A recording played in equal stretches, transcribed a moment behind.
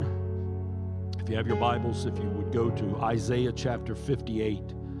If you have your Bibles, if you would go to Isaiah chapter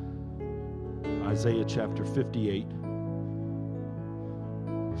 58. Isaiah chapter 58.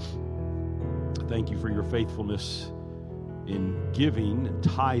 Thank you for your faithfulness in giving and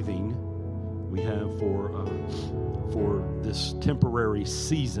tithing. We have for this temporary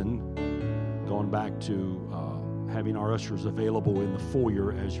season gone back to having our ushers available in the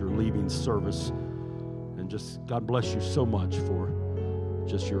foyer as you're leaving service. And just God bless you so much for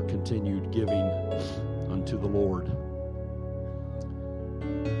just your continued giving unto the Lord.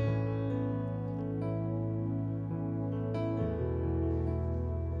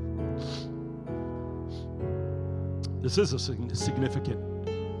 This is a significant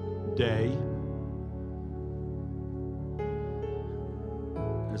day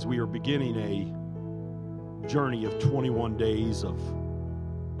as we are beginning a journey of 21 days of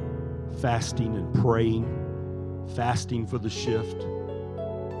fasting and praying, fasting for the shift,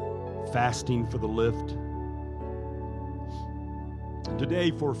 fasting for the lift. And today,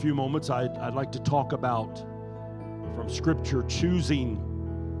 for a few moments, I'd like to talk about, from Scripture, choosing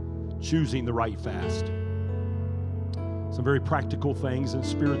the right fast. Some very practical things and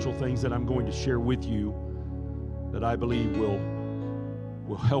spiritual things that I'm going to share with you that I believe will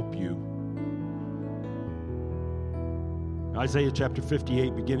help you. Isaiah chapter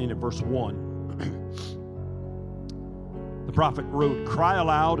 58, beginning at verse 1. The prophet wrote, "Cry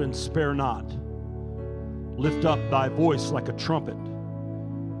aloud and spare not. Lift up thy voice like a trumpet.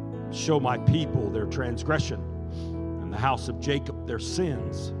 Show my people their transgression, and the house of Jacob their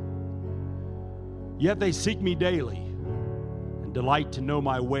sins. Yet they seek me daily, and delight to know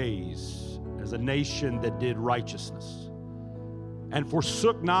my ways, as a nation that did righteousness, and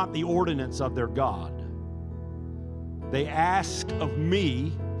forsook not the ordinance of their God. They ask of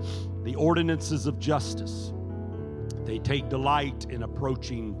me the ordinances of justice. They take delight in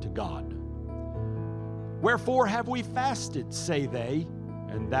approaching to God. Wherefore have we fasted, say they,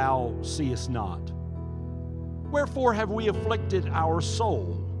 and thou seest not? Wherefore have we afflicted our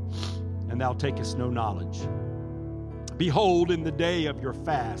soul, and thou takest no knowledge? Behold, in the day of your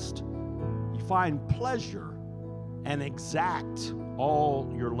fast, you find pleasure and exact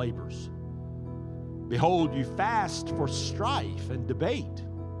all your labors. Behold, you fast for strife and debate,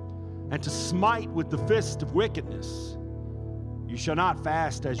 and to smite with the fist of wickedness. You shall not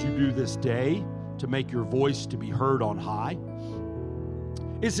fast as you do this day, to make your voice to be heard on high.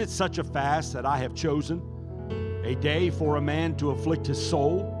 Is it such a fast that I have chosen, a day for a man to afflict his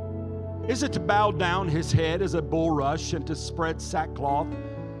soul? Is it to bow down his head as a bulrush, and to spread sackcloth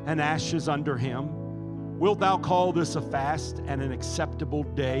and ashes under him? Wilt thou call this a fast and an acceptable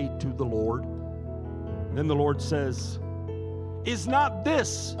day to the Lord? And then the Lord says, is not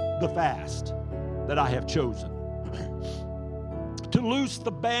this the fast that I have chosen? To loose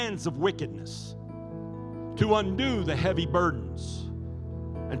the bands of wickedness, to undo the heavy burdens,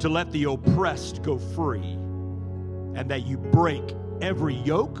 and to let the oppressed go free, and that you break every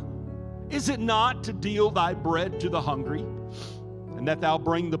yoke? Is it not to deal thy bread to the hungry, and that thou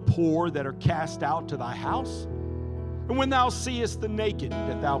bring the poor that are cast out to thy house? And when thou seest the naked,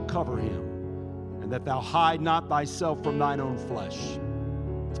 that thou cover him, and that thou hide not thyself from thine own flesh.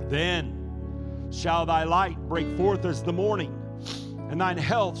 Then shall thy light break forth as the morning, and thine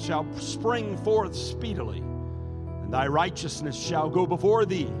health shall spring forth speedily, and thy righteousness shall go before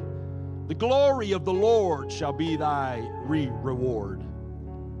thee. The glory of the Lord shall be thy reward.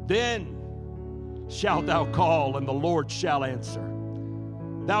 Then shalt thou call, and the Lord shall answer.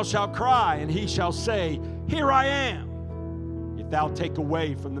 Thou shalt cry, and he shall say, Here I am. If thou take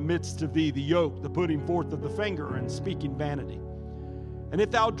away from the midst of thee the yoke, the putting forth of the finger, and speaking vanity. And if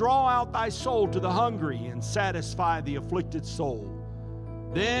thou draw out thy soul to the hungry, and satisfy the afflicted soul,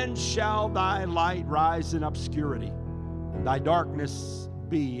 then shall thy light rise in obscurity, and thy darkness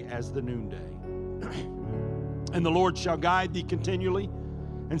be as the noonday. And the Lord shall guide thee continually,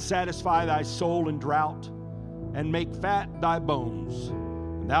 and satisfy thy soul in drought, and make fat thy bones.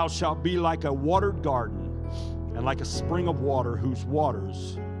 And thou shalt be like a watered garden, and like a spring of water whose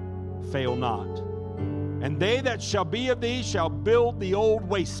waters fail not. And they that shall be of thee shall build the old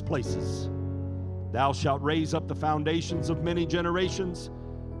waste places. Thou shalt raise up the foundations of many generations,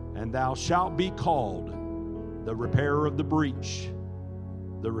 and thou shalt be called the repairer of the breach,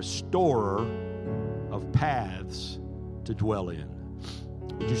 the restorer of paths to dwell in.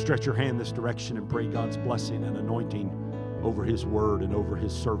 Would you stretch your hand this direction and pray God's blessing and anointing over His word and over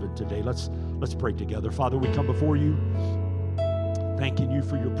His servant today? Let's pray together. Father, we come before you, thanking you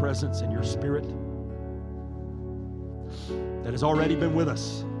for your presence and your spirit that has already been with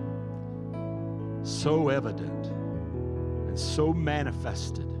us, so evident and so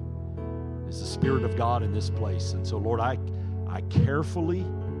manifested is the Spirit of God in this place. And so, Lord, I carefully,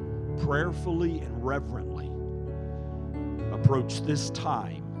 prayerfully, and reverently approach this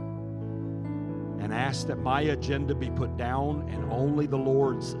time and ask that my agenda be put down and only the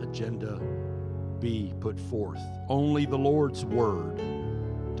Lord's agenda be put forth. Only the Lord's word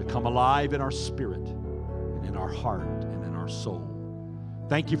to come alive in our spirit and in our heart and in our soul.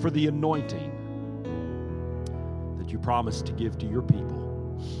 Thank you for the anointing that you promised to give to your people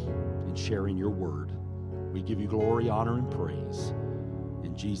in sharing your word. We give you glory, honor, and praise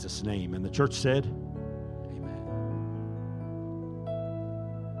in Jesus' name. And the church said, amen.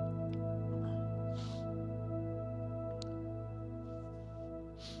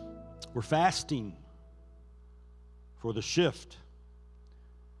 We're fasting for the shift.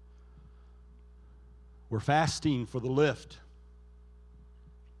 We're fasting for the lift.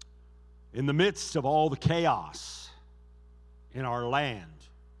 In the midst of all the chaos in our land,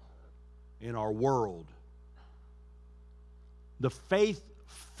 in our world, the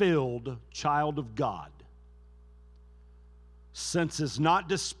faith-filled child of God senses not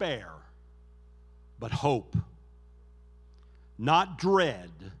despair, but hope. Not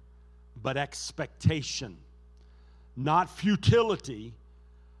dread, but expectation. Not futility,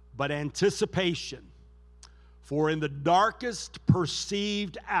 but anticipation. For in the darkest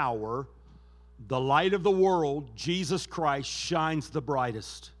perceived hour, the light of the world, Jesus Christ, shines the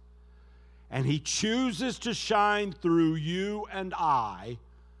brightest. And he chooses to shine through you and I,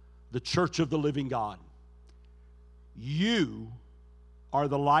 the church of the living God. You are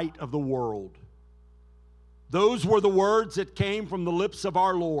the light of the world. Those were the words that came from the lips of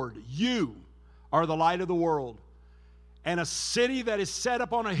our Lord. You are the light of the world. And a city that is set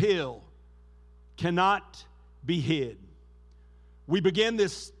up on a hill cannot be hid. We begin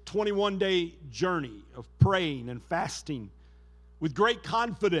this 21-day journey of praying and fasting with great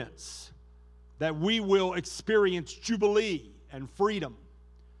confidence that we will experience jubilee and freedom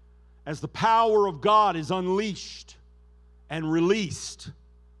as the power of God is unleashed and released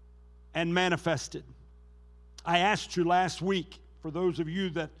and manifested. I asked you last week, for those of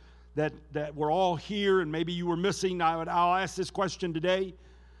you that were all here and maybe you were missing, I'll ask this question today.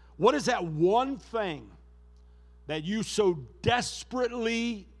 What is that one thing that you so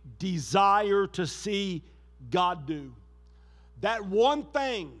desperately desire to see God do? That one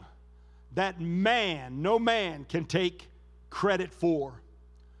thing that no man can take credit for.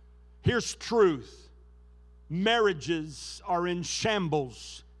 Here's truth. Marriages are in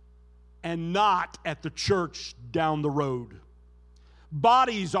shambles and not at the church down the road.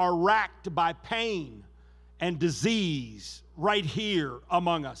 Bodies are racked by pain and disease right here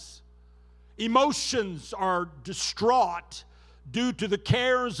among us. Emotions are distraught due to the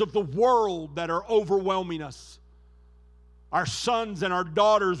cares of the world that are overwhelming us. Our sons and our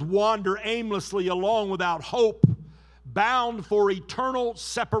daughters wander aimlessly along without hope, bound for eternal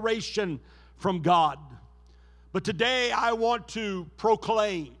separation from God. But today I want to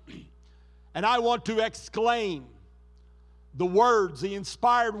proclaim and I want to exclaim the words, the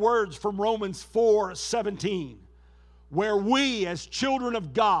inspired words from Romans 4:17, where we as children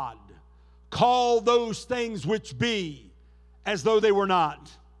of God call those things which be as though they were not.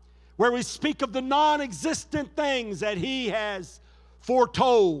 Where we speak of the non-existent things that he has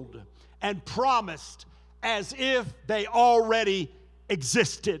foretold and promised as if they already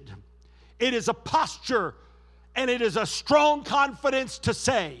existed. It is a posture and it is a strong confidence to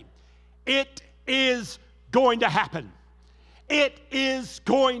say, it is going to happen. It is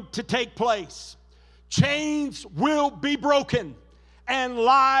going to take place. Chains will be broken and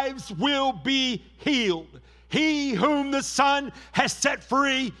lives will be healed. He whom the Son has set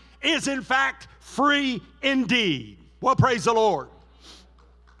free is in fact free indeed. Well, praise the Lord.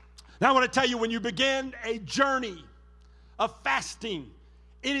 Now I want to tell you, when you begin a journey of fasting,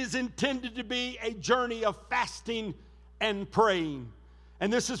 it is intended to be a journey of fasting and praying.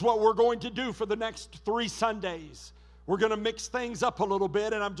 And this is what we're going to do for the next 3 Sundays. We're going to mix things up a little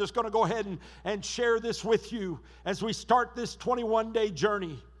bit, and I'm just going to go ahead and share this with you as we start this 21-day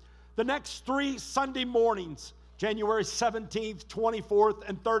journey. The next 3 Sunday mornings, January 17th, 24th,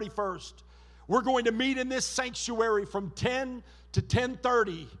 and 31st, we're going to meet in this sanctuary from 10 to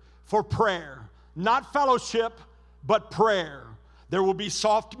 10:30 for prayer. Not fellowship, but prayer. There will be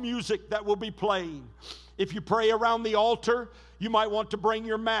soft music that will be playing. If you pray around the altar, you might want to bring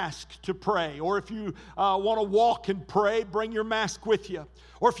your mask to pray. Or if you want to walk and pray, bring your mask with you.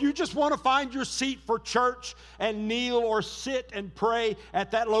 Or if you just want to find your seat for church and kneel or sit and pray at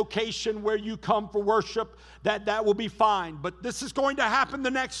that location where you come for worship, that will be fine. But this is going to happen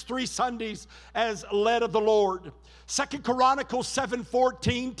the next 3 Sundays as led of the Lord. 2 Chronicles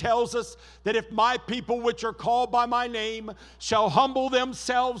 7:14 tells us that if my people which are called by my name shall humble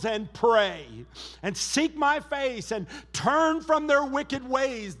themselves and pray and seek my face and turn from their wicked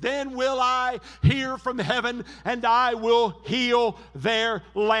ways, then will I hear from heaven and I will heal their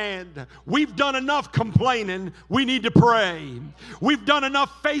land. We've done enough complaining. We need to pray. We've done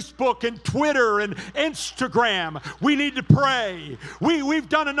enough Facebook and Twitter and Instagram. We need to pray. We've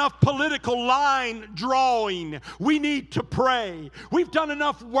done enough political line drawing. We need to pray. We've done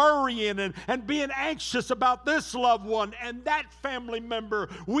enough worrying and being anxious about this loved one and that family member.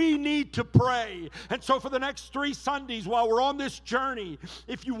 We need to pray. And so for the next 3 Sundays while we're on this journey,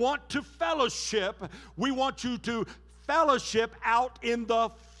 if you want to fellowship, we want you to fellowship out in the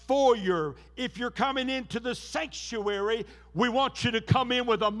foyer. If you're coming into the sanctuary, we want you to come in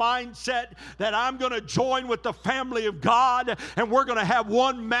with a mindset that I'm going to join with the family of God and we're going to have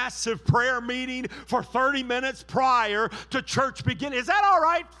one massive prayer meeting for 30 minutes prior to church beginning. Is that all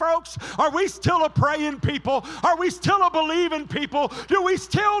right, folks? Are we still a praying people? Are we still a believing people? Do we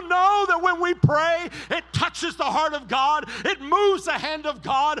still know that when we pray, it touches the heart of God? It moves the hand of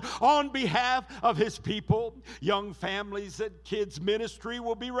God on behalf of His people. Young families at Kids Ministry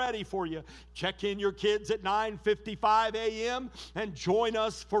will be ready for you. Check in your kids at 9:55 a.m. and join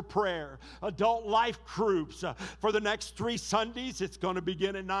us for prayer. Adult life groups for the next 3 Sundays. It's going to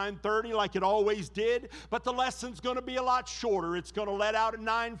begin at 9:30 like it always did, but the lesson's going to be a lot shorter. It's going to let out at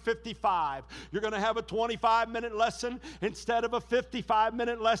 9:55. You're going to have a 25-minute lesson instead of a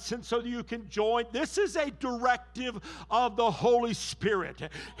 55-minute lesson so that you can join. This is a directive of the Holy Spirit.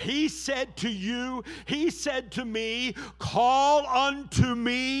 He said to you, He said to me, call unto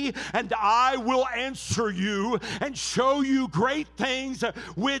me and I will answer you and show you great things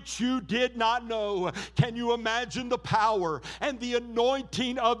which you did not know. Can you imagine the power and the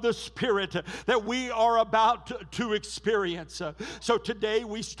anointing of the Spirit that we are about to experience? So today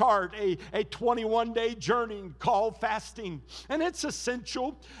we start a 21-day journey called fasting. And it's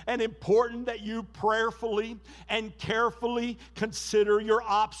essential and important that you prayerfully and carefully consider your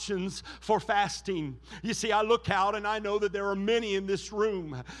options for fasting. You see, I look out and I know that there are many in this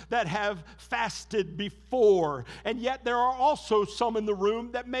room that have fasted before, and yet there are also some in the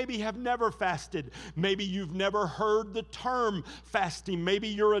room that maybe have never fasted. Maybe you've never heard the term fasting. Maybe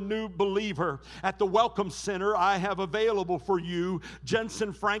you're a new believer. At the Welcome Center, I have available for you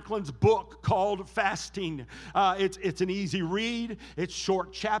Jensen Franklin's book called Fasting. It's an easy read. It's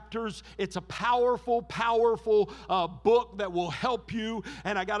short chapters. It's a powerful book that will help you.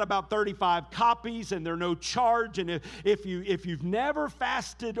 And I got about 35 copies, and they're no charge. And if you've never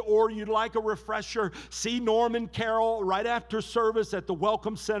fasted or you'd like a refresher, see Norman Carroll right after service at the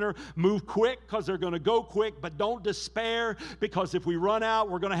Welcome Center. Move quick because they're going to go quick, but don't despair, because if we run out,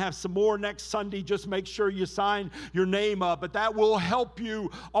 we're going to have some more next Sunday. Just make sure you sign your name up, but that will help you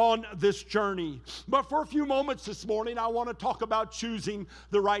on this journey. But for a few moments this morning, I want to talk about choosing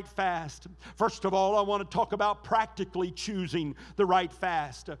the right fast. First of all, I want to talk about practically choosing the right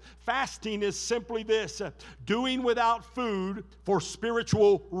fast. Fasting is simply this: doing without food for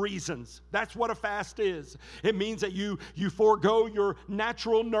spiritual reasons. That's what a fast is. It means that you forego your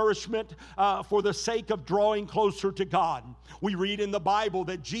natural nourishment for the sake of drawing closer to God. We read in the Bible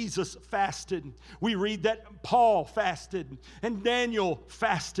that Jesus fasted. We read that Paul fasted and Daniel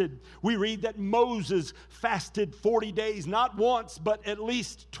fasted. We read that Moses fasted 40 days, not once, but at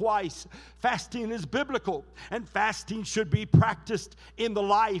least twice. Fasting is biblical, and fasting should be practiced in the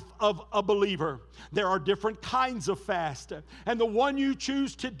life of a believer. There are different kinds of fast, and the one you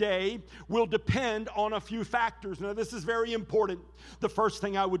choose today will depend on a few factors. Now, this is very important. The first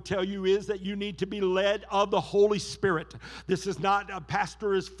thing I would tell you is that you need to be led of the Holy Spirit. This is not a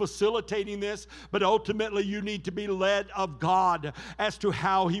pastor is facilitating this, but ultimately you need to be led of God as to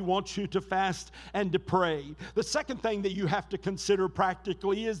how He wants you to fast and to pray. The second thing that you have to consider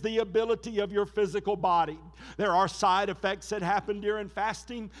practically is the ability of your physical body. There are side effects that happen during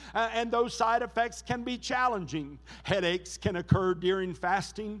fasting, and those side effects can be challenging. Headaches can occur during during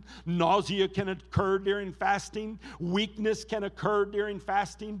fasting. Nausea can occur during fasting. Weakness can occur during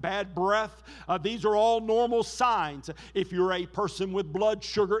fasting. Bad breath. These are all normal signs. If you're a person with blood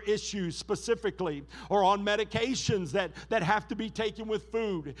sugar issues specifically, or on medications that have to be taken with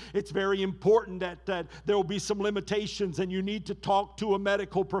food, it's very important that there will be some limitations and you need to talk to a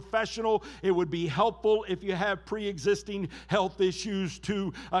medical professional. It would be helpful if you have pre-existing health issues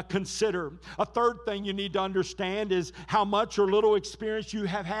to consider. A third thing you need to understand is how much or little experience you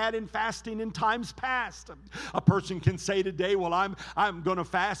have had in fasting in times past. A person can say today, well, I'm going to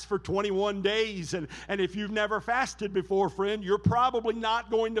fast for 21 days. And if you've never fasted before, friend, you're probably not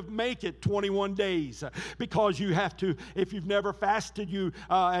going to make it 21 days because you have to, if you've never fasted,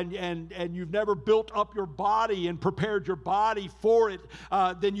 and you've never built up your body and prepared your body for it,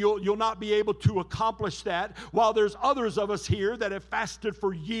 then you'll not be able to accomplish that. While there's others of us here that have fasted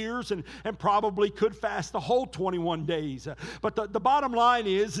for years and probably could fast the whole 21 days. But the bottom line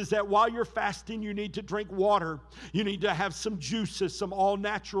is that while you're fasting, you need to drink water. You need to have some juices, some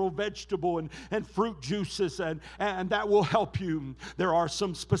all-natural vegetable and fruit juices, and that will help you. There are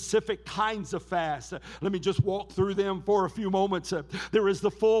some specific kinds of fast. Let me just walk through them for a few moments. There is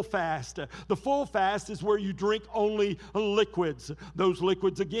the full fast. The full fast is where you drink only liquids. Those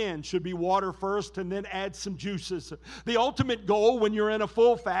liquids, again, should be water first and then add some juices. The ultimate goal when you're in a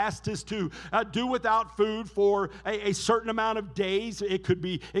full fast is to do without food for a certain amount of days. It could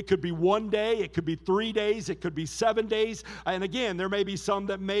be 1 day, it could be 3 days, it could be 7 days. And again, there may be some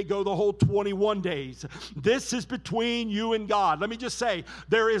that may go the whole 21 days. This is between you and God. Let me just say,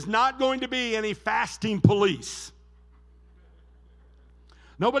 there is not going to be any fasting police.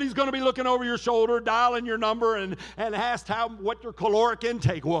 Nobody's going to be looking over your shoulder, dialing your number, and asked what your caloric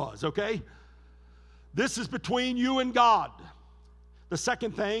intake was, okay? This is between you and God. The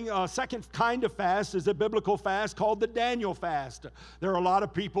second kind of fast is a biblical fast called the Daniel fast. There are a lot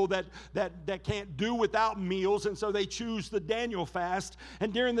of people that can't do without meals, and so they choose the Daniel fast.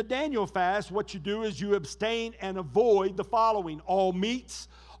 And during the Daniel fast, what you do is you abstain and avoid the following: all meats,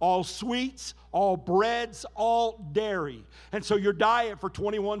 all sweets, all breads, all dairy. And so your diet for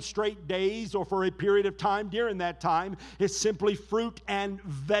 21 straight days or for a period of time during that time is simply fruit and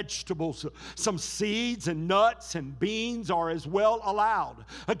vegetables. Some seeds and nuts and beans are as well allowed.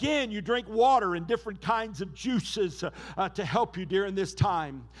 Again, you drink water and different kinds of juices to help you during this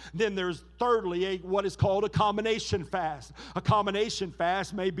time. Then there's thirdly what is called a combination fast. A combination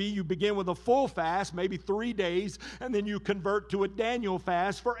fast may be you begin with a full fast, maybe 3 days, and then you convert to a Daniel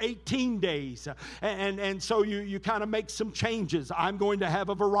fast for 18 days. And so you kind of make some changes. I'm going to have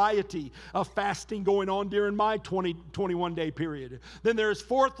a variety of fasting going on during my 21-day period. Then there's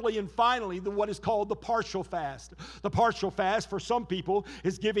fourthly and finally what is called the partial fast. The partial fast for some people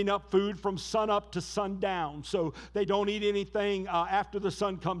is giving up food from sun up to sundown. So they don't eat anything after the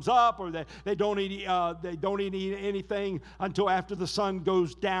sun comes up, or they don't eat anything until after the sun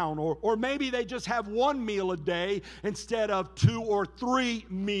goes down. Or maybe they just have one meal a day instead of 2 or 3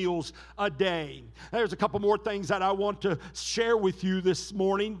 meals a day. There's a couple more things that I want to share with you this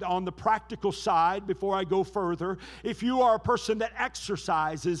morning on the practical side before I go further. If you are a person that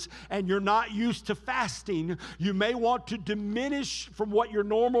exercises and you're not used to fasting, you may want to diminish from what your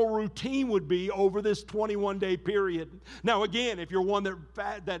normal routine would be over this 21-day period. Now, again, if you're one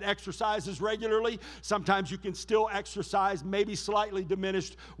that exercises regularly, sometimes you can still exercise, maybe slightly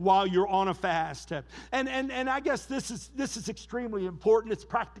diminished while you're on a fast. And I guess this is extremely important. It's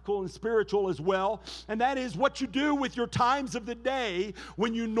practical and spiritual as well, and that is what you do with your times of the day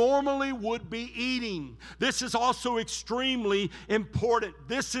when you normally would be eating. This is also extremely important.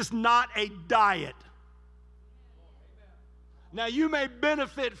 This is not a diet. Now, you may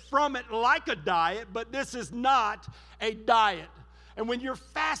benefit from it like a diet, but this is not a diet. And when you're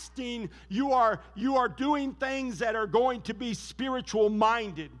fasting, you are doing things that are going to be spiritual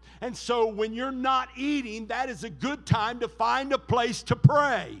minded. And so when you're not eating, that is a good time to find a place to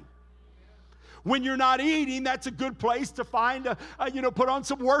pray. When you're not eating, that's a good place to find, put on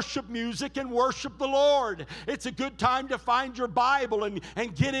some worship music and worship the Lord. It's a good time to find your Bible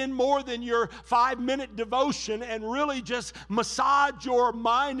and get in more than your 5-minute devotion and really just massage your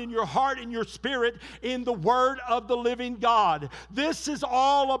mind and your heart and your spirit in the Word of the living God. This is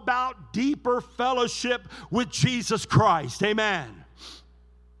all about deeper fellowship with Jesus Christ. Amen.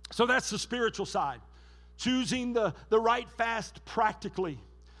 So that's the spiritual side. Choosing the right fast practically.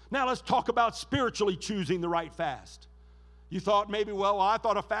 Now let's talk about spiritually choosing the right fast. You thought maybe, I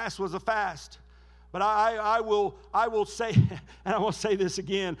thought a fast was a fast. But I will say, and I will say this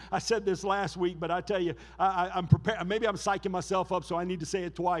again. I said this last week, but I tell you, I'm prepared. Maybe I'm psyching myself up, so I need to say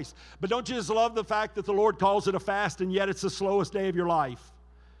it twice. But don't you just love the fact that the Lord calls it a fast, and yet it's the slowest day of your life?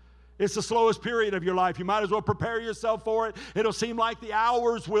 It's the slowest period of your life. You might as well prepare yourself for it. It'll seem like the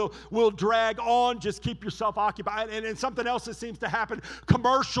hours will drag on. Just keep yourself occupied. And something else that seems to happen,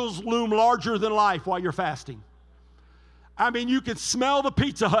 commercials loom larger than life while you're fasting. I mean, you can smell the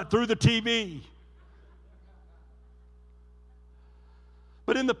Pizza Hut through the TV.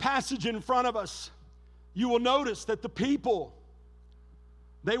 But in the passage in front of us, you will notice that the people,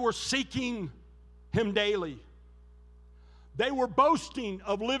 they were seeking him daily. They were boasting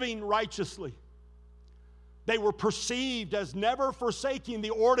of living righteously. They were perceived as never forsaking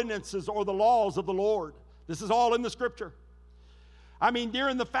the ordinances or the laws of the Lord. This is all in the scripture. I mean,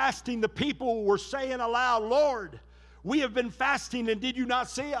 during the fasting, the people were saying aloud, Lord, we have been fasting and did you not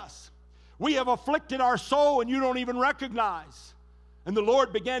see us? We have afflicted our soul and you don't even recognize. And the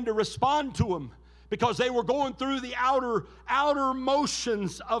Lord began to respond to them because they were going through the outer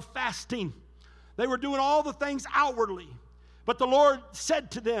motions of fasting. They were doing all the things outwardly. But the Lord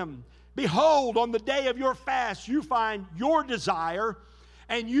said to them, behold, on the day of your fast, you find your desire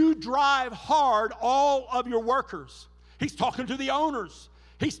and you drive hard all of your workers. He's talking to the owners.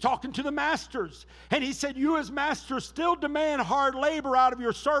 He's talking to the masters. And he said, you as masters still demand hard labor out of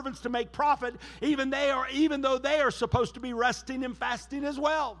your servants to make profit, even though they are supposed to be resting and fasting as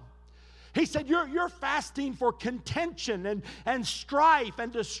well. He said, you're fasting for contention and strife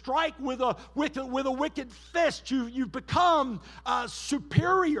and to strike with a wicked fist. You've become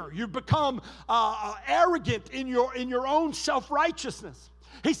superior. You've become arrogant in your own self-righteousness.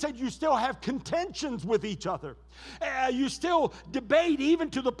 He said you still have contentions with each other. You still debate even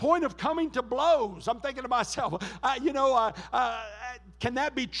to the point of coming to blows. I'm thinking to myself, can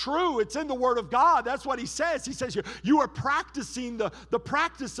that be true? It's in the Word of God. That's what he says. He says you are practicing the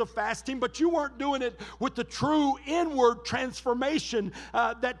practice of fasting, but you weren't doing it with the true inward transformation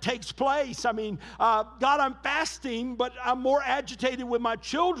that takes place. I mean, God, I'm fasting, but I'm more agitated with my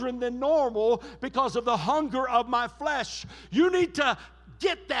children than normal because of the hunger of my flesh. You need to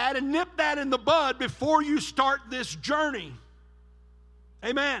get that and nip that in the bud before you start this journey.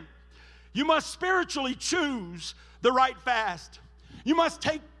 Amen. You must spiritually choose the right fast. You must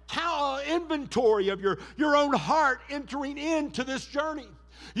take inventory of your own heart entering into this journey.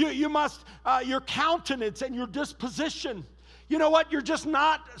 You must, your countenance and your disposition. You know what? You're just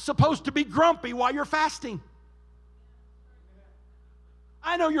not supposed to be grumpy while you're fasting.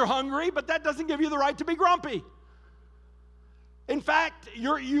 I know you're hungry, but that doesn't give you the right to be grumpy. In fact,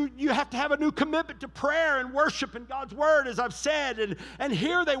 you have to have a new commitment to prayer and worship in God's Word, as I've said. And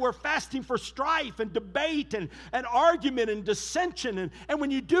here they were fasting for strife and debate and argument and dissension. And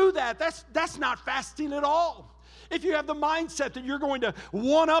when you do that, that's not fasting at all. If you have the mindset that you're going to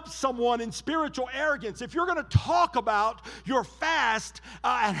one-up someone in spiritual arrogance, if you're going to talk about your fast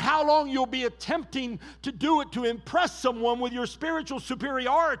and how long you'll be attempting to do it to impress someone with your spiritual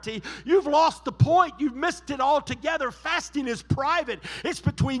superiority, you've lost the point. You've missed it altogether. Fasting is private. It's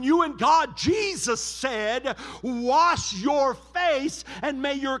between you and God. Jesus said, wash your face and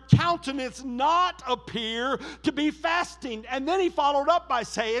may your countenance not appear to be fasting. And then he followed up by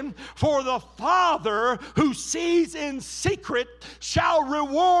saying, for the Father who sees in secret shall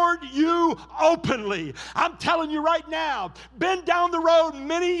reward you openly. I'm telling you right now, been down the road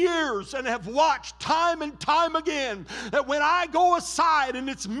many years and have watched time and time again that when I go aside and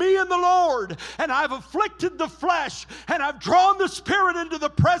it's me and the Lord and I've afflicted the flesh and I've drawn the spirit into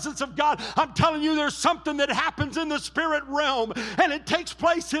the presence of God, I'm telling you there's something that happens in the spirit realm and it takes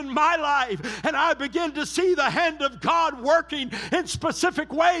place in my life and I begin to see the hand of God working in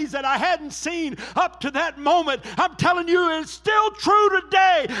specific ways that I hadn't seen up to that moment. I'm telling you, it's still true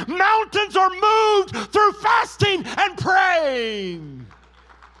today. Mountains are moved through fasting and praying.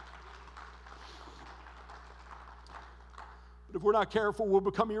 But if we're not careful, we'll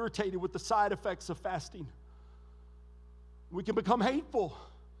become irritated with the side effects of fasting. We can become hateful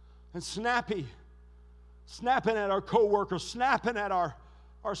and snappy, snapping at our coworkers, snapping at our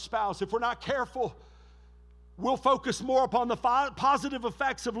spouse. If we're not careful, we'll focus more upon the positive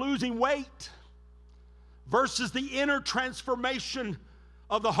effects of losing weight versus the inner transformation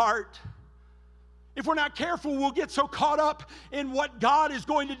of the heart. If we're not careful, we'll get so caught up in what God is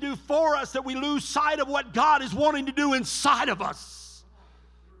going to do for us that we lose sight of what God is wanting to do inside of us.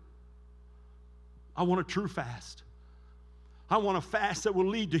 I want a true fast. I want a fast that will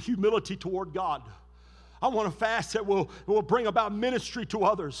lead to humility toward God. I want a fast that will bring about ministry to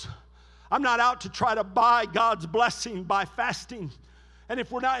others. I'm not out to try to buy God's blessing by fasting And if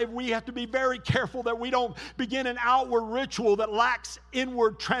we have to be very careful that we don't begin an outward ritual that lacks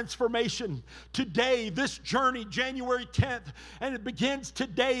inward transformation. Today, this journey, January 10th, and it begins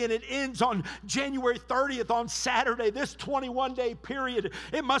today and it ends on January 30th on Saturday. This 21-day period,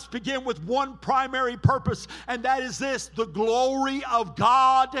 it must begin with one primary purpose, and that is this: the glory of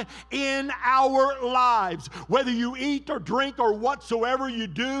God in our lives. Whether you eat or drink or whatsoever you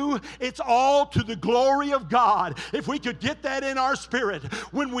do, it's all to the glory of God. If we could get that in our spirit,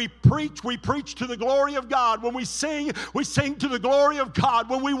 when we preach to the glory of God. When we sing to the glory of God.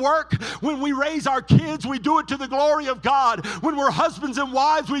 When we work, when we raise our kids, we do it to the glory of God. When we're husbands and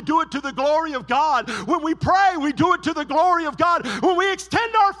wives, we do it to the glory of God. When we pray, we do it to the glory of God. When we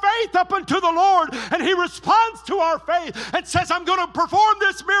extend our faith up unto the Lord and He responds to our faith and says, I'm going to perform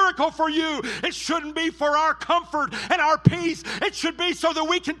this miracle for you, it shouldn't be for our comfort and our peace. It should be so that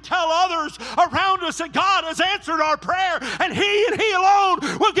we can tell others around us that God has answered our prayer, and He alone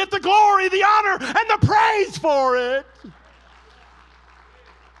will get the glory, the honor, and the praise for it.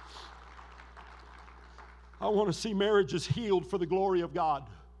 I want to see marriages healed for the glory of God.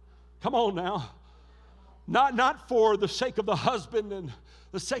 Come on now. Not for the sake of the husband and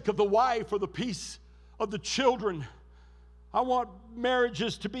the sake of the wife or the peace of the children. I want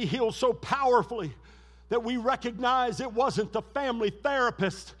marriages to be healed so powerfully that we recognize it wasn't the family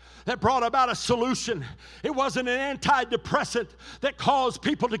therapist that brought about a solution. It wasn't an antidepressant that caused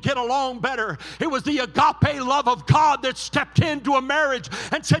people to get along better. It was the agape love of God that stepped into a marriage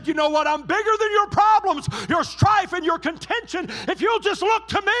and said, you know what, I'm bigger than your problems, your strife, and your contention. If you'll just look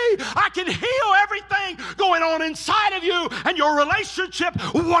to me, I can heal everything going on inside of you and your relationship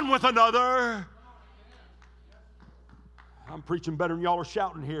one with another. I'm preaching better than y'all are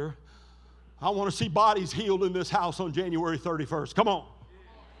shouting here. I want to see bodies healed in this house on January 31st. Come on.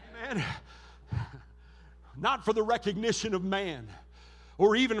 Amen. Not for the recognition of man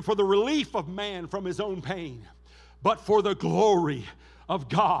or even for the relief of man from his own pain, but for the glory of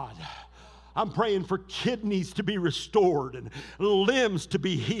God. I'm praying for kidneys to be restored and limbs to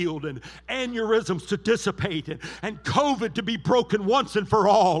be healed and aneurysms to dissipate and COVID to be broken once and for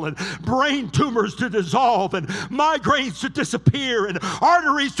all and brain tumors to dissolve and migraines to disappear and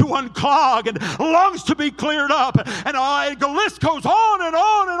arteries to unclog and lungs to be cleared up. And the list goes on and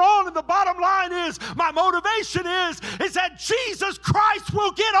on and on. And the bottom line is, my motivation is that Jesus Christ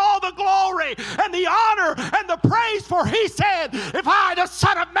will get all the glory and the honor and the praise. For He said, if I, the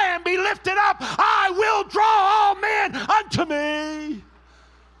Son of Man, be lifted up, I will draw all men unto me.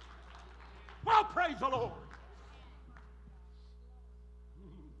 Well, praise the Lord.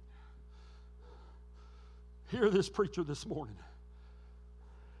 Hear this preacher this morning.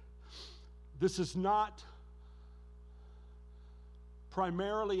 This is not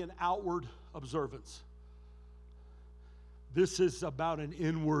primarily an outward observance. This is about an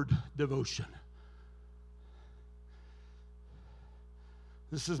inward devotion.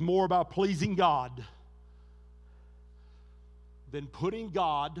 This is more about pleasing God than putting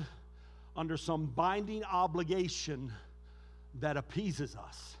God under some binding obligation that appeases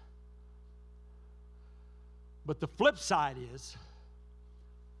us. But the flip side is,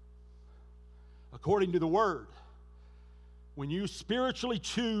 according to the Word, when you spiritually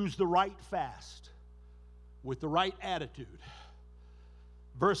choose the right fast with the right attitude,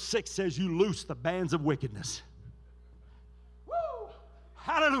 verse 6 says you loose the bands of wickedness.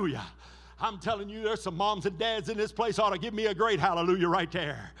 Hallelujah. I'm telling you, there's some moms and dads in this place ought to give me a great hallelujah right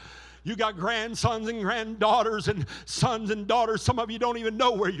there. You got grandsons and granddaughters and sons and daughters. Some of you don't even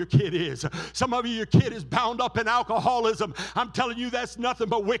know where your kid is. Some of you, your kid is bound up in alcoholism. I'm telling you, that's nothing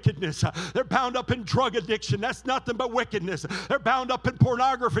but wickedness. They're bound up in drug addiction. That's nothing but wickedness. They're bound up in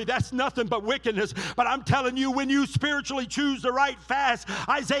pornography. That's nothing but wickedness. But I'm telling you, when you spiritually choose the right fast,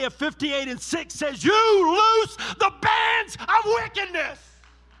 Isaiah 58:6 says, you loose the bands of wickedness.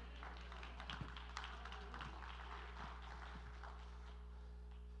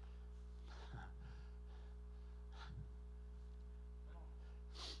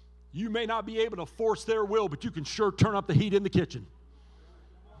 You may not be able to force their will, but you can sure turn up the heat in the kitchen.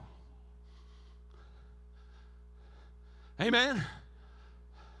 Amen.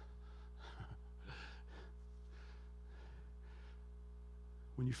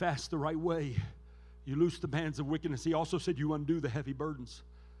 When you fast the right way, you loose the bands of wickedness. He also said you undo the heavy burdens.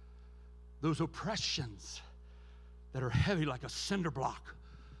 Those oppressions that are heavy like a cinder block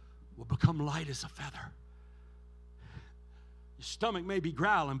will become light as a feather. Your stomach may be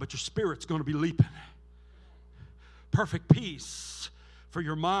growling, but your spirit's going to be leaping. Perfect peace for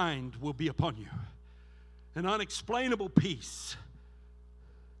your mind will be upon you. An unexplainable peace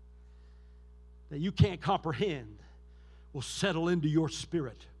that you can't comprehend will settle into your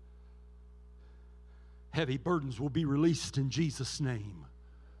spirit. Heavy burdens will be released in Jesus' name.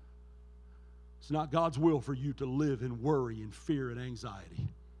 It's not God's will for you to live in worry and fear and anxiety.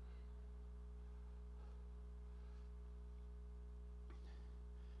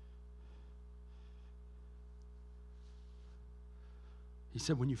 He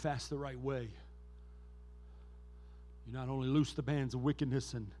said when you fast the right way, you not only loose the bands of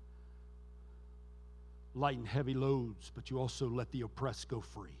wickedness and lighten heavy loads, but you also let the oppressed go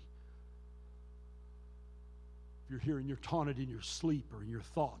free. If you're here and you're taunted in your sleep or in your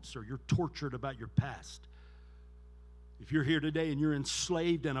thoughts, or you're tortured about your past, if you're here today and you're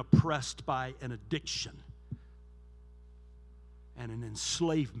enslaved and oppressed by an addiction and an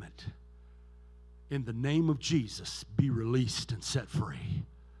enslavement, in the name of Jesus, be released and set free.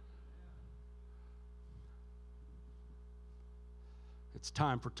 It's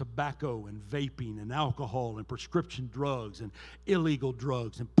time for tobacco and vaping and alcohol and prescription drugs and illegal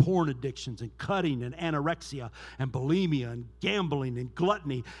drugs and porn addictions and cutting and anorexia and bulimia and gambling and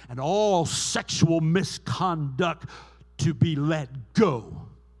gluttony and all sexual misconduct to be let go.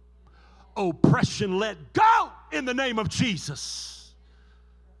 Oppression let go in the name of Jesus.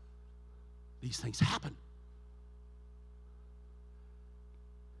 These things happen.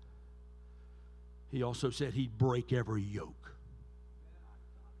 He also said he'd break every yoke.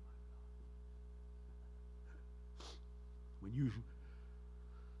 When you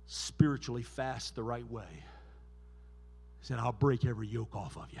spiritually fast the right way, he said, I'll break every yoke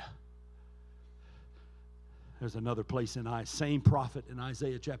off of you. There's another place in same prophet in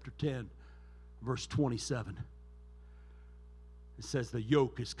Isaiah chapter 10, verse 27. It says the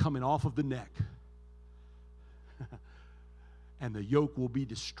yoke is coming off of the neck, and the yoke will be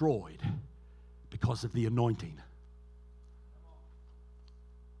destroyed because of the anointing.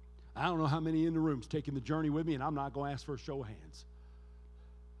 I don't know how many in the room's taking the journey with me, and I'm not going to ask for a show of hands.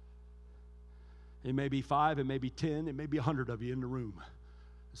 It may be 5, it may be 10, it may be 100 of you in the room. I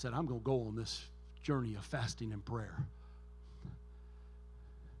said, I'm going to go on this journey of fasting and prayer.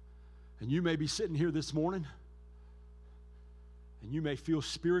 And you may be sitting here this morning, and you may feel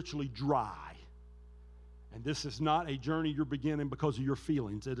spiritually dry. And this is not a journey you're beginning because of your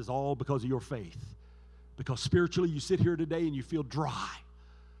feelings. It is all because of your faith. Because spiritually, you sit here today and you feel dry.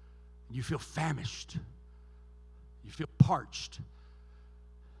 You feel famished. You feel parched.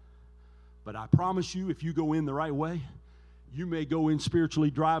 But I promise you, if you go in the right way, you may go in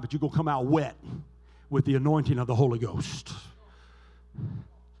spiritually dry, but you're going to come out wet with the anointing of the Holy Ghost.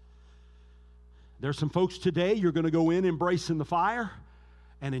 There's some folks today, you're going to go in embracing the fire,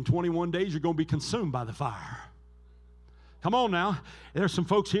 and in 21 days, you're going to be consumed by the fire. Come on now. There's some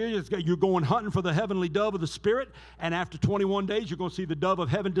folks here, you're going hunting for the heavenly dove of the Spirit, and after 21 days, you're going to see the dove of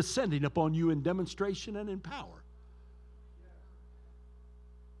heaven descending upon you in demonstration and in power.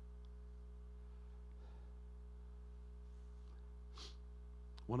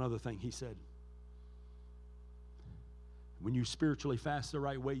 One other thing he said. When you spiritually fast the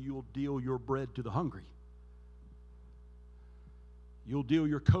right way, you'll deal your bread to the hungry. You'll deal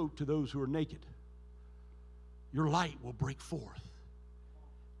your coat to those who are naked. Your light will break forth.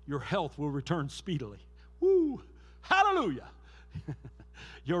 Your health will return speedily. Woo! Hallelujah!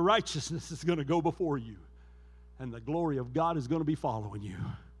 Your righteousness is going to go before you, and the glory of God is going to be following you.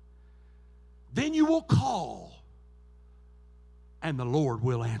 Then you will call, and the Lord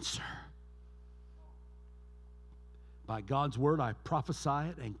will answer. By God's word, I prophesy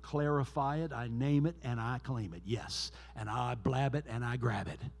it and clarify it. I name it and I claim it. Yes. And I blab it and I grab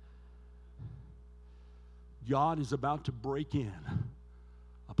it. God is about to break in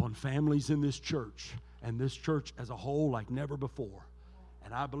upon families in this church and this church as a whole like never before.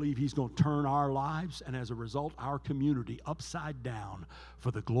 And I believe he's going to turn our lives and as a result our community upside down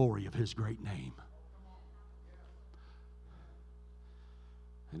for the glory of his great name.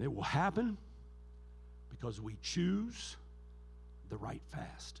 And it will happen because we choose the right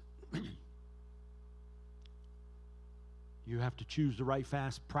fast. You have to choose the right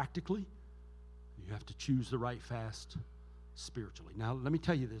fast practically. You have to choose the right fast spiritually. Now, let me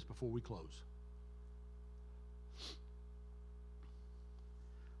tell you this before we close.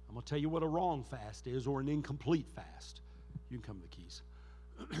 I'm going to tell you what a wrong fast is or an incomplete fast. You can come to the keys.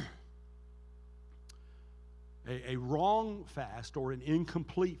 A wrong fast or an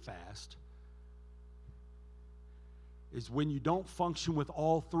incomplete fast is when you don't function with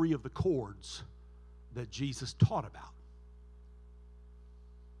all 3 of the chords that Jesus taught about.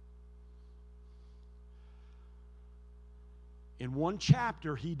 In one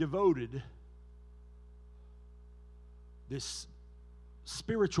chapter, he devoted this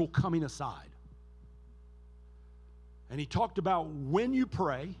spiritual coming aside. And he talked about when you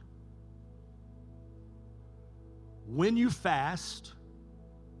pray, when you fast,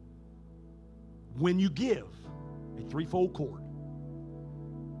 when you give, a threefold cord.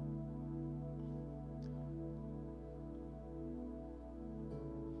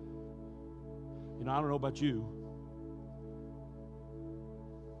 You know, I don't know about you.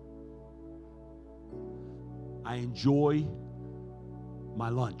 I enjoy my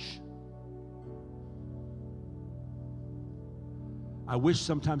lunch. I wish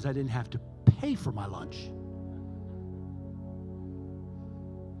sometimes I didn't have to pay for my lunch.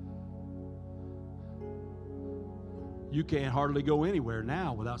 You can't hardly go anywhere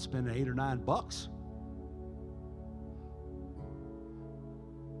now without spending $8 or $9.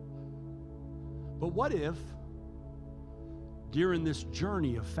 But what if, during this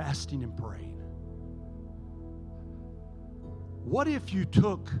journey of fasting and praying, what if you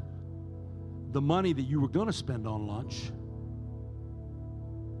took the money that you were going to spend on lunch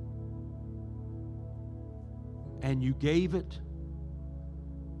and you gave it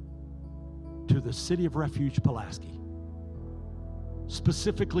to the City of Refuge Pulaski,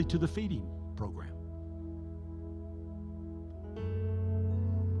 specifically to the feeding program?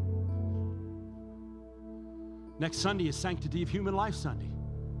 Next Sunday is Sanctity of Human Life Sunday.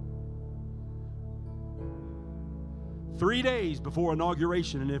 3 days before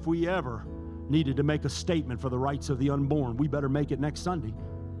inauguration, and if we ever needed to make a statement for the rights of the unborn, we better make it next Sunday.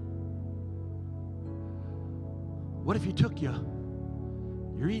 What if you took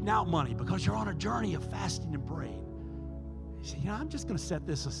you're eating out money because you're on a journey of fasting and praying? You say, I'm just going to set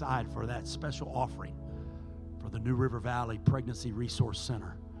this aside for that special offering for the New River Valley Pregnancy Resource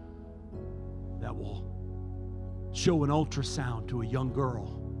Center that will show an ultrasound to a young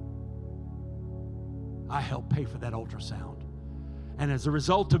girl. I helped pay for that ultrasound. And as a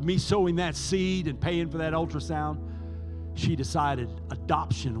result of me sowing that seed and paying for that ultrasound, she decided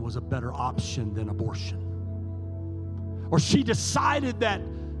adoption was a better option than abortion. Or she decided that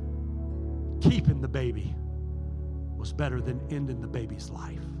keeping the baby was better than ending the baby's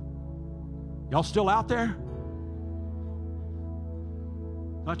life. Y'all still out there?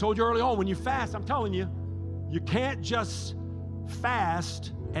 I told you early on, when you fast, I'm telling you, you can't just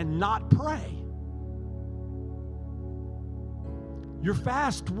fast and not pray. Your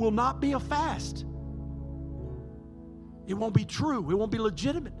fast will not be a fast. It won't be true. It won't be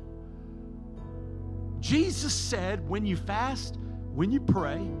legitimate. Jesus said, when you fast, when you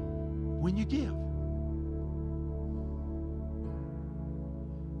pray, when you give.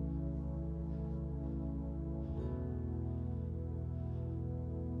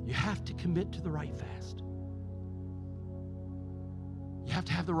 You have to commit to the right fast. You have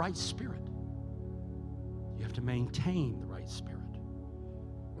to have the right spirit. You have to maintain the right spirit.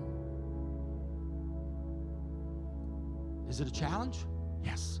 Is it a challenge?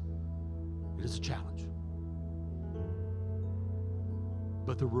 Yes, it is a challenge.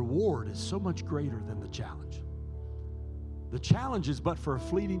 But the reward is so much greater than the challenge. The challenge is but for a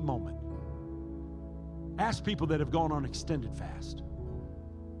fleeting moment. Ask people that have gone on extended fast.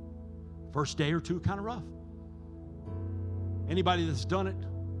 First day or two, kind of rough. Anybody that's done it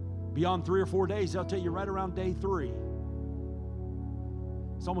beyond 3 or 4 days, they'll tell you right around day 3.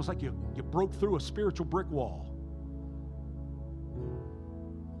 It's almost like you broke through a spiritual brick wall.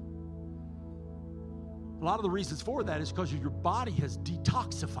 A lot of the reasons for that is because your body has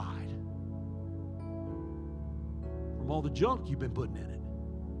detoxified from all the junk you've been putting in it.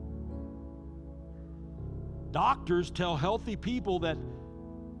 Doctors tell healthy people that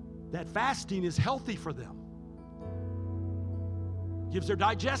fasting is healthy for them. Gives their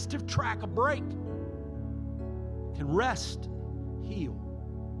digestive tract a break. Can rest, heal.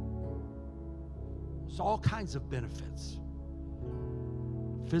 There's all kinds of benefits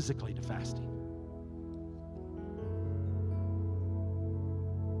physically to fasting.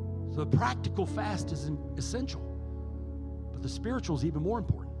 So the practical fast is essential, but the spiritual is even more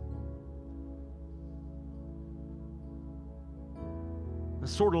important.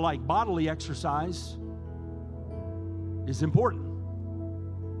 It's sort of like bodily exercise is important.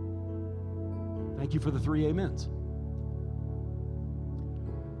 Thank you for the 3 amens.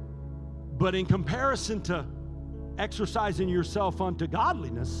 But in comparison to exercising yourself unto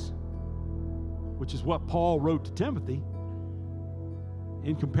godliness, which is what Paul wrote to Timothy,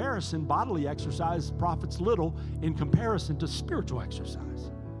 in comparison, bodily exercise profits little in comparison to spiritual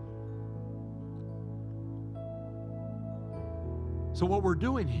exercise. So what we're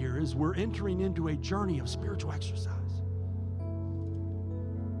doing here is we're entering into a journey of spiritual exercise.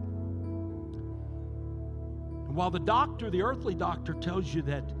 And while the earthly doctor tells you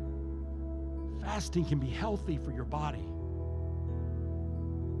that Fasting can be healthy for your body.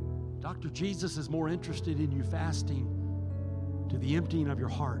 Dr. Jesus is more interested in you fasting to the emptying of your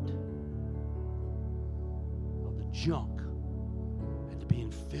heart of the junk and to being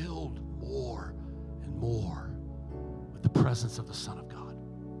filled more and more with the presence of the Son of God.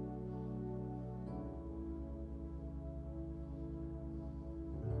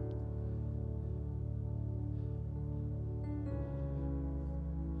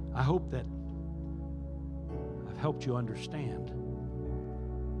 I hope that I've helped you understand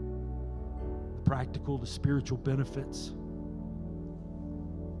the practical, the spiritual benefits.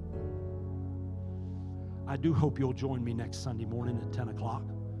 I do hope you'll join me next Sunday morning at 10 o'clock.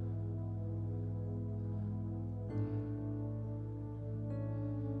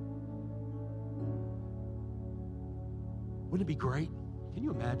 Wouldn't it be great? Can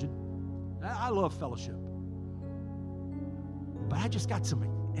you imagine? I love fellowship. But I just got some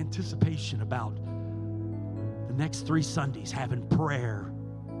anticipation about the next 3 Sundays having prayer,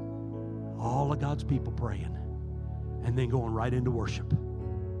 all of God's people praying, and then going right into worship.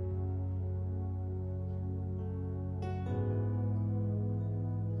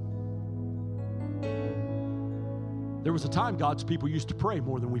 There was a time God's people used to pray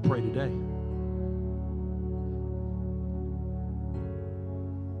more than we pray today.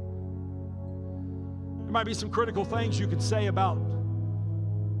 There might be some critical things you could say about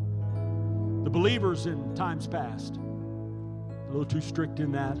the believers in times past. A little too strict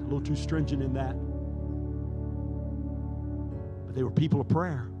in that, a little too stringent in that. But they were people of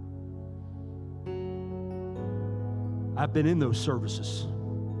prayer. I've been in those services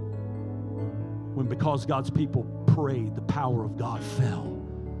when, because God's people prayed, the power of God fell.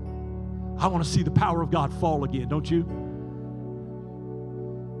 I want to see the power of God fall again, don't you?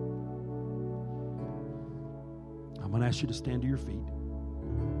 I'm going to ask you to stand to your feet.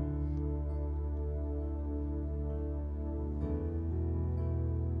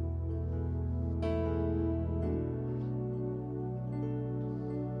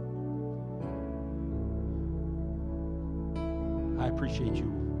 I appreciate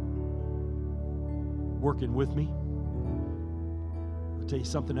you working with me. I'll tell you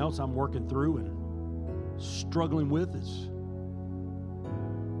something else I'm working through and struggling with is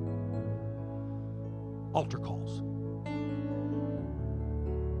altar calls.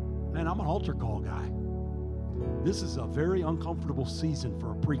 Man, I'm an altar call guy. This is a very uncomfortable season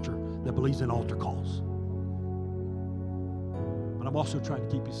for a preacher that believes in altar calls. But I'm also trying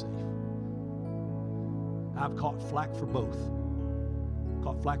to keep you safe. I've caught flack for both.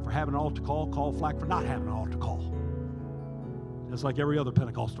 Caught flack for having an altar call, called flack for not having an altar call. Just like every other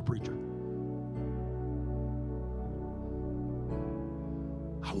Pentecostal preacher.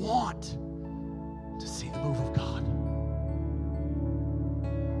 I want to see the move of God.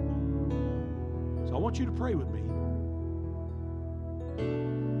 So I want you to pray with me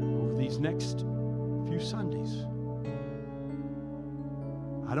over these next few Sundays.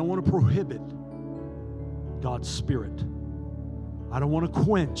 I don't want to prohibit God's Spirit. I don't want to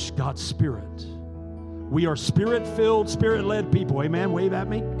quench God's Spirit. We are Spirit-filled, Spirit-led people. Amen? Wave at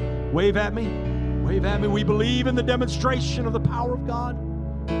me. Wave at me. Wave at me. We believe in the demonstration of the power of God.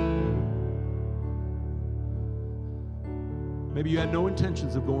 Maybe you had no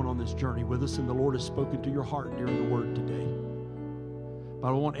intentions of going on this journey with us, and the Lord has spoken to your heart during the word today. But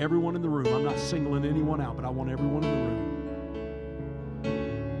I want everyone in the room. I'm not singling anyone out, but I want everyone in the room.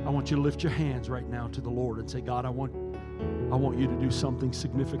 I want you to lift your hands right now to the Lord and say, God, I want you to do something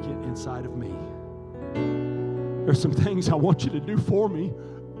significant inside of me. There's some things I want you to do for me.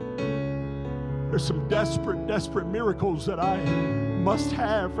 There's some desperate, desperate miracles that I must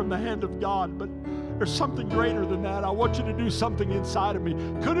have from the hand of God, but there's something greater than that. I want you to do something inside of me.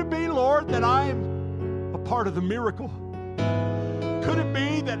 Could it be, Lord, that I'm a part of the miracle? Could it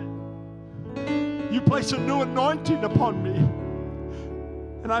be that you place a new anointing upon me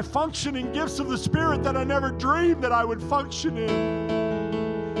and I function in gifts of the Spirit that I never dreamed that I would function in?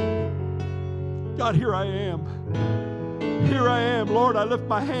 God, here I am. Here I am. Lord, I lift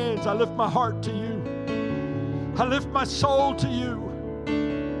my hands. I lift my heart to you. I lift my soul to you.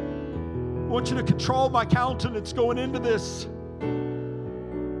 I want you to control my countenance going into this.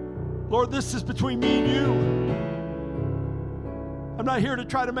 Lord, this is between me and you. I'm not here to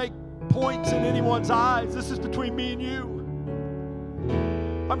try to make points in anyone's eyes. This is between me and you.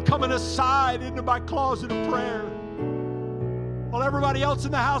 I'm coming aside into my closet of prayer. While everybody else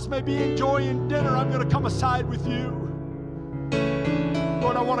in the house may be enjoying dinner, I'm going to come aside with you.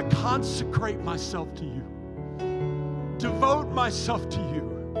 Lord, I want to consecrate myself to you. Devote myself to you.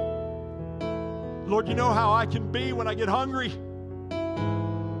 Lord, you know how I can be when I get hungry.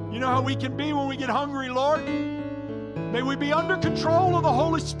 You know how we can be when we get hungry, Lord? May we be under control of the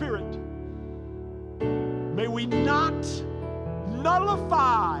Holy Spirit. May we not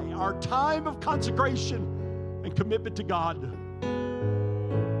nullify our time of consecration and commitment to God.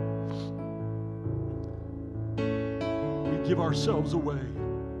 We give ourselves away.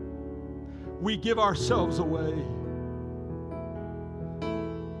 We give ourselves away.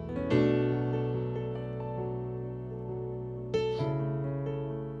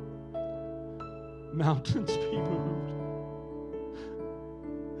 Mountains be moved.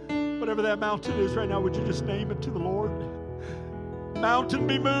 Whatever that mountain is right now, would you just name it to the Lord? Mountain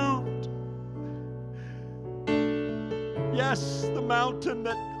be moved. Yes, the mountain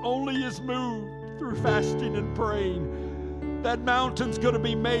that only is moved through fasting and praying. That mountain's going to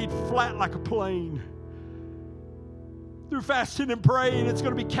be made flat like a plain. Through fasting and praying, it's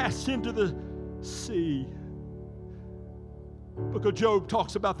going to be cast into the sea. Book of Job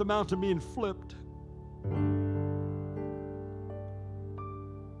talks about the mountain being flipped.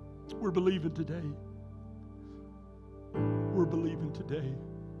 We're believing today. We're believing today.